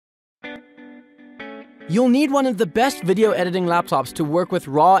You'll need one of the best video editing laptops to work with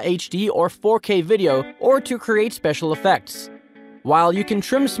raw HD or 4K video or to create special effects. While you can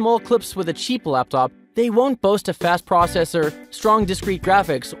trim small clips with a cheap laptop, they won't boast a fast processor, strong discrete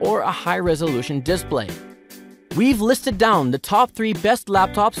graphics, or a high-resolution display. We've listed down the top 3 best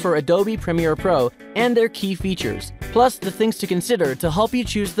laptops for Adobe Premiere Pro and their key features, plus the things to consider to help you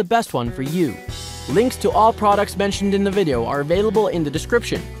choose the best one for you. Links to all products mentioned in the video are available in the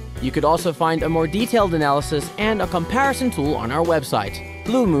description. You could also find a more detailed analysis and a comparison tool on our website,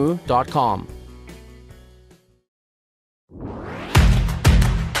 blumoo.com.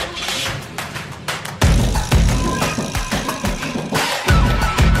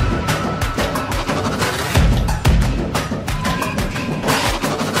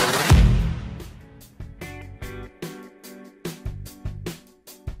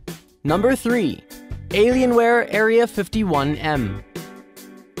 Number 3. Alienware Area 51M.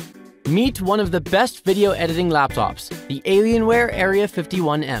 Meet one of the best video editing laptops, the Alienware Area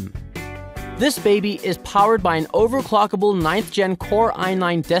 51M. This baby is powered by an overclockable 9th Gen Core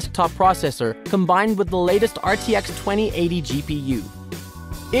i9 desktop processor combined with the latest RTX 2080 GPU.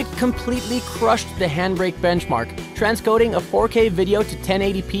 It completely crushed the Handbrake benchmark, transcoding a 4K video to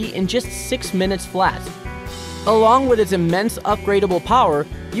 1080p in just 6 minutes flat. Along with its immense upgradable power,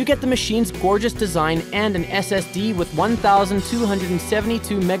 you get the machine's gorgeous design and an SSD with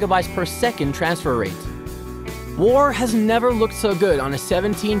 1,272 megabytes per second transfer rate. War has never looked so good on a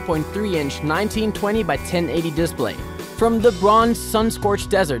 17.3-inch 1920 by 1080 display. From the bronze sun-scorched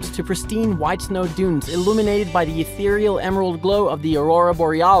deserts to pristine white snow dunes illuminated by the ethereal emerald glow of the Aurora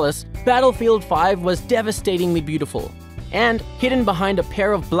Borealis, Battlefield 5 was devastatingly beautiful. And, hidden behind a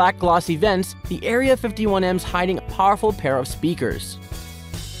pair of black glossy vents, the Area 51M's hiding a powerful pair of speakers.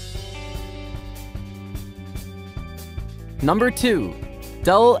 Number 2.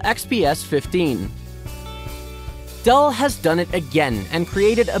 Dell XPS 15. Dell has done it again and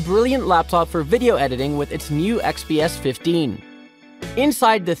created a brilliant laptop for video editing with its new XPS 15.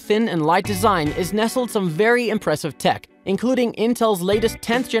 Inside the thin and light design is nestled some very impressive tech, including Intel's latest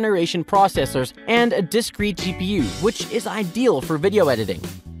 10th generation processors and a discrete GPU, which is ideal for video editing.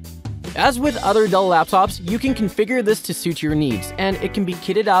 As with other Dell laptops, you can configure this to suit your needs, and it can be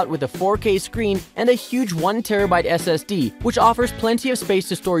kitted out with a 4K screen and a huge 1TB SSD, which offers plenty of space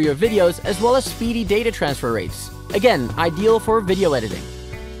to store your videos as well as speedy data transfer rates. Again, ideal for video editing.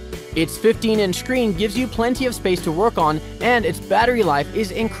 Its 15-inch screen gives you plenty of space to work on, and its battery life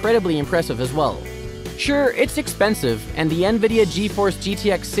is incredibly impressive as well. Sure, it's expensive, and the NVIDIA GeForce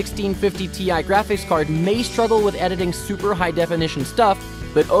GTX 1650 Ti graphics card may struggle with editing super high-definition stuff,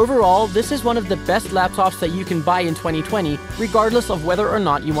 but overall, this is one of the best laptops that you can buy in 2020, regardless of whether or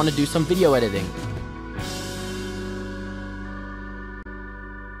not you want to do some video editing.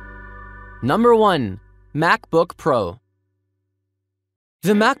 Number 1. MacBook Pro.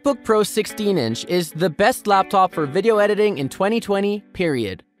 The MacBook Pro 16-inch is the best laptop for video editing in 2020,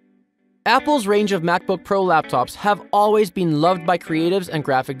 period. Apple's range of MacBook Pro laptops have always been loved by creatives and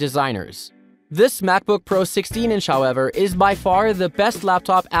graphic designers. This MacBook Pro 16-inch, however, is by far the best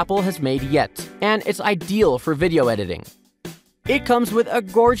laptop Apple has made yet, and it's ideal for video editing. It comes with a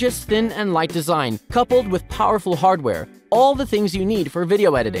gorgeous thin and light design, coupled with powerful hardware, all the things you need for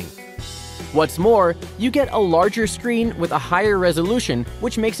video editing. What's more, you get a larger screen with a higher resolution,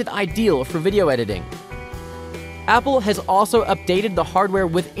 which makes it ideal for video editing. Apple has also updated the hardware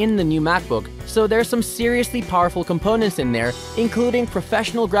within the new MacBook, so there's some seriously powerful components in there, including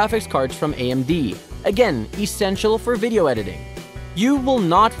professional graphics cards from AMD. Again, essential for video editing. You will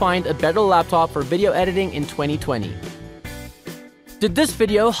not find a better laptop for video editing in 2020. Did this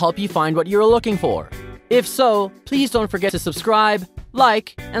video help you find what you're looking for? If so, please don't forget to subscribe,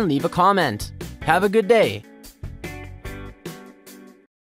 like, and leave a comment. Have a good day.